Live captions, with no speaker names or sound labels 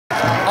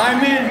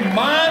I'm in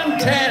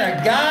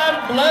Montana.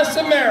 God bless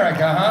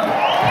America, huh?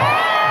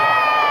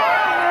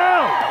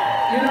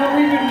 You know,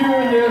 we've been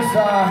doing this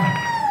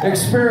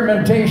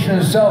experimentation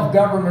of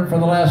self-government for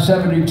the last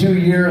 72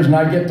 years, and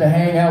I get to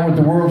hang out with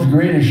the world's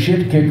greatest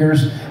shit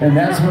kickers, and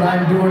that's what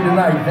I'm doing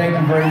tonight. Thank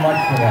you very much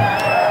for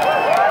that.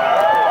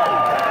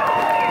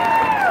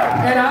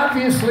 And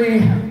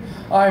obviously,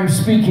 I'm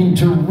speaking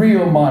to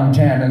real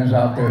Montanans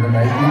out there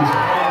tonight.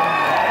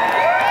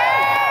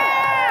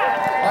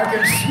 I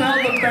can smell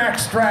the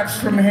backstraps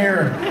from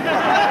here.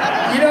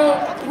 You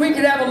know, we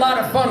could have a lot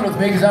of fun with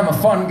me because I'm a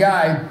fun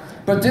guy,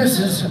 but this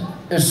is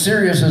as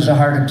serious as a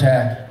heart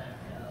attack.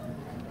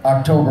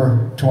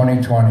 October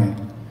 2020.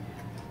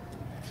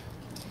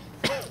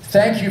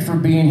 Thank you for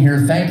being here.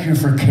 Thank you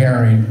for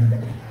caring.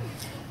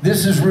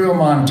 This is real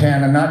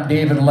Montana, not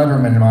David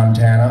Letterman,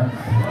 Montana.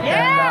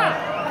 Yeah!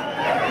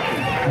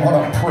 And, what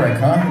a prick,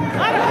 huh?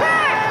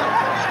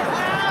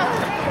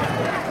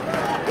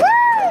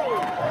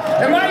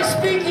 Am I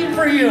speaking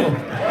for you?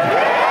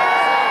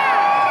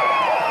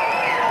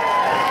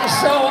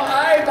 So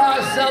I've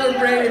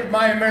celebrated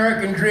my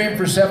American dream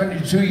for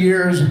 72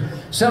 years,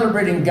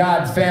 celebrating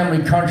God,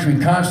 family, country,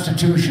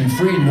 Constitution,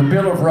 freedom, the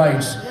Bill of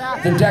Rights,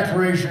 the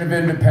Declaration of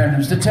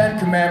Independence, the Ten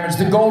Commandments,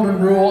 the Golden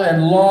Rule,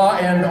 and law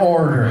and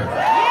order.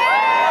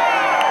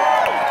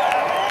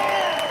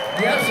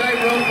 Yes, I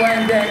wrote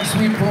Wang Dang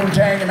Sweet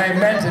Poontang, and I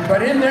meant it,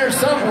 but in there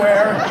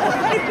somewhere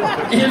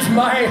is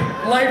my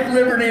life,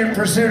 liberty, and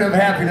pursuit of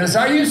happiness.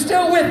 Are you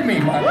still with me,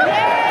 my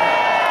friend?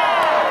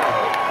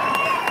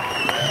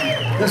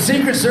 The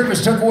Secret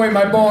Service took away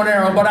my bow and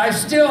arrow, but I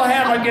still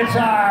have a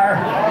guitar.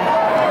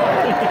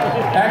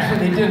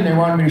 Actually, they didn't. They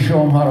wanted me to show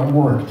them how it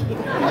worked.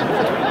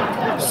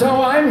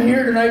 So I'm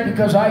here tonight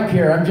because I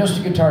care. I'm just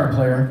a guitar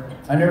player.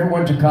 I never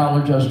went to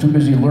college. I was too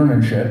busy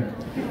learning shit.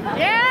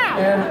 Yeah!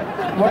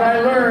 And what I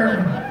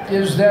learned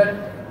is that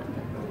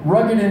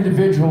rugged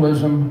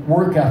individualism,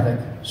 work ethic,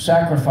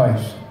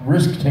 sacrifice,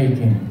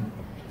 risk-taking.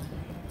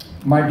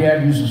 My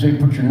dad used to say,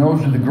 put your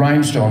nose to the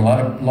grindstone.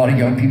 A lot of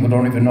young people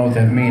don't even know what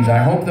that means. I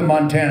hope the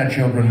Montana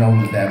children know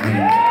what that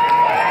means.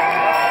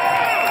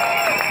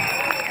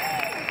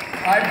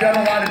 I've done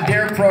a lot of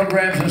DARE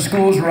programs in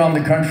schools around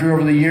the country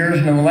over the years,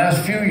 and in the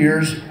last few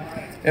years,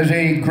 as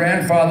a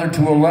grandfather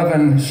to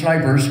 11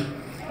 snipers,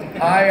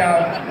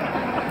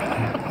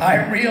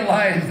 I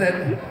realized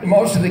that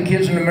most of the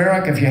kids in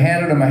America, if you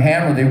handed them a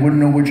hammer, they wouldn't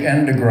know which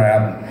end to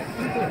grab.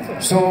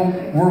 So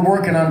we're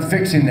working on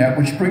fixing that,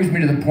 which brings me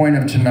to the point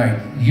of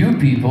tonight. You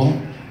people,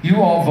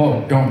 you all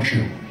vote, don't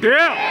you?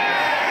 Yeah!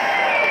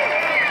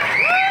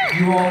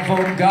 You all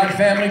vote God,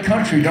 family,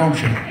 country, don't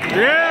you?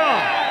 Yeah!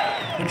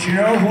 But you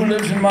know who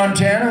lives in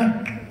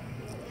Montana?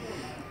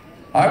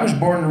 I was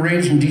born and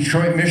raised in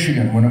Detroit,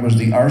 Michigan, when it was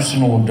the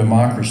arsenal of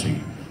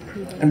democracy.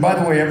 And by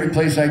the way, every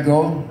place I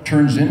go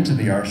turns into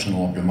the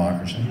arsenal of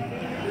democracy.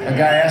 A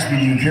guy asked me,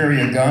 do you carry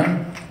a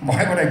gun?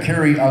 Why would I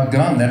carry a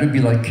gun? That would be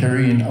like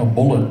carrying a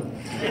bullet.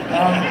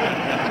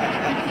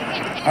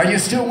 Are you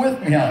still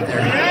with me out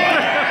there?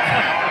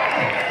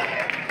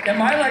 Am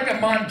I like a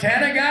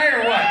Montana guy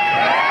or what?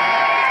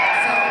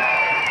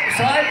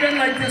 So I've been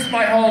like this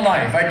my whole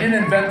life. I didn't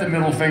invent the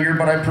middle finger,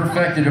 but I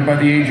perfected it by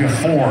the age of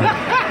 4.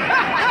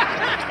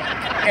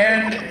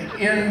 And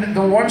in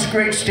the once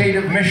great state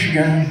of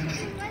Michigan,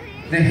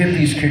 the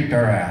hippies kicked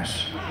our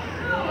ass.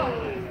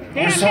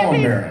 We're so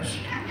embarrassed.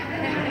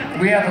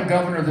 We have a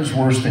governor that's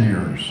worse than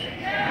yours.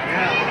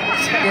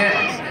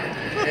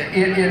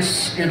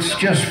 It's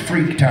just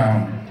freak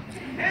town.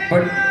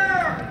 But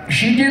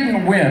she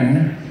didn't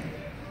win.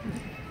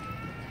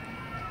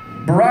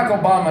 Barack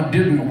Obama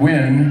didn't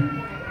win.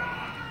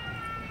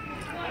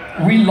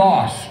 We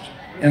lost.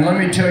 And let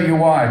me tell you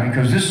why,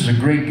 because this is a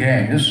great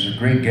gang. This is a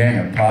great gang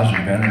of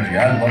positive energy.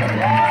 I love it so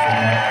much.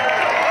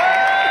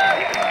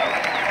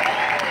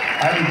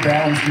 I would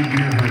balance your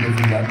beer herd if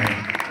you let me.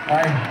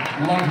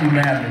 I love you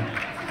madly.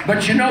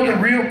 But you know the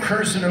real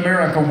curse in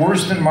America,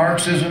 worse than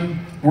Marxism,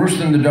 worse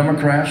than the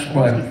Democrats,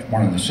 well,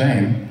 one and the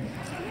same,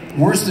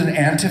 worse than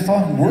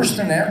Antifa, worse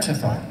than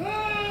Antifa,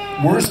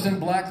 worse than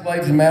Black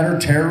Lives Matter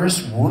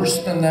terrorists, worse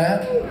than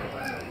that,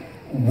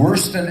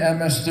 worse than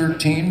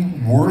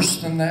MS-13, worse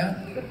than that,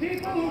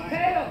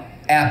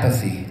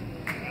 apathy.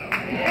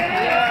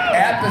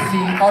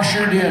 Apathy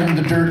ushered in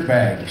the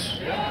dirtbags.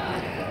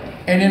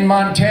 And in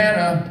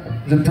Montana,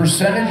 the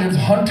percentage of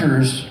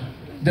hunters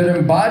that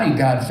embody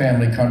God,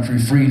 family, country,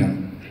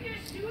 freedom,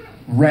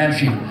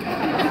 ranching.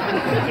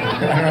 I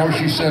don't know what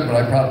she said, but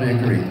I probably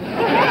agree.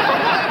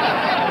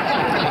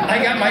 I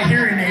got my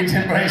hearing aids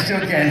in, but I still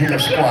can't hear a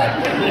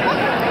squat.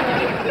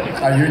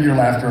 I hear your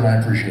laughter and I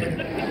appreciate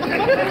it.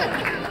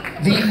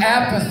 The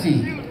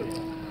apathy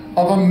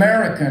of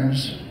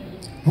Americans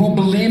who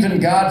believe in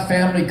God,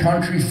 family,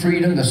 country,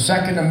 freedom, the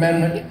Second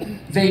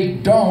Amendment, they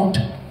don't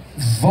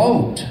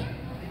vote.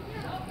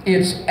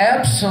 It's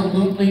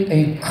absolutely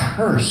a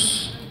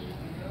curse.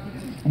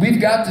 We've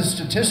got the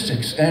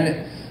statistics,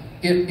 and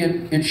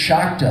it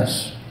shocked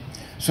us.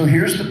 So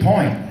here's the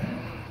point.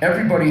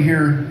 Everybody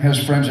here has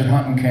friends at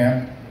hunting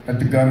camp, at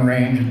the gun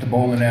range, at the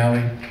bowling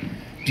alley.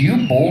 Do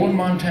you bowl in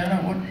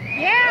Montana? What?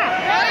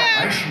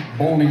 Yeah. I shoot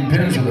bowling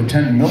pins with a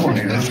 10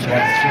 millimeter, so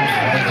I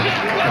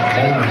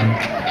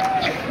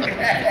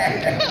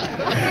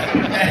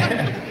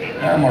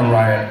I'm a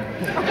riot.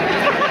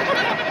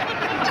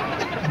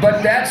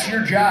 But that's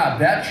your job.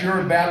 That's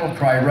your battle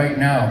cry right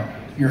now.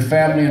 Your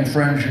family and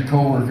friends, your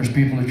coworkers,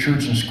 people at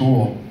church and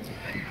school.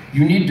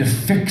 You need to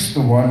fix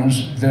the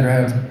ones that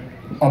have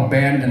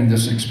abandoned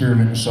this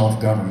experiment in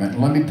self-government.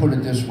 Let me put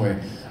it this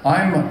way.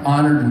 I'm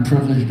honored and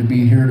privileged to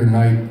be here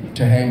tonight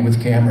to hang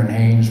with Cameron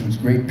Haynes, with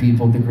great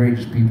people, the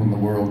greatest people in the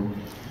world.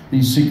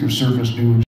 These Secret Service dudes.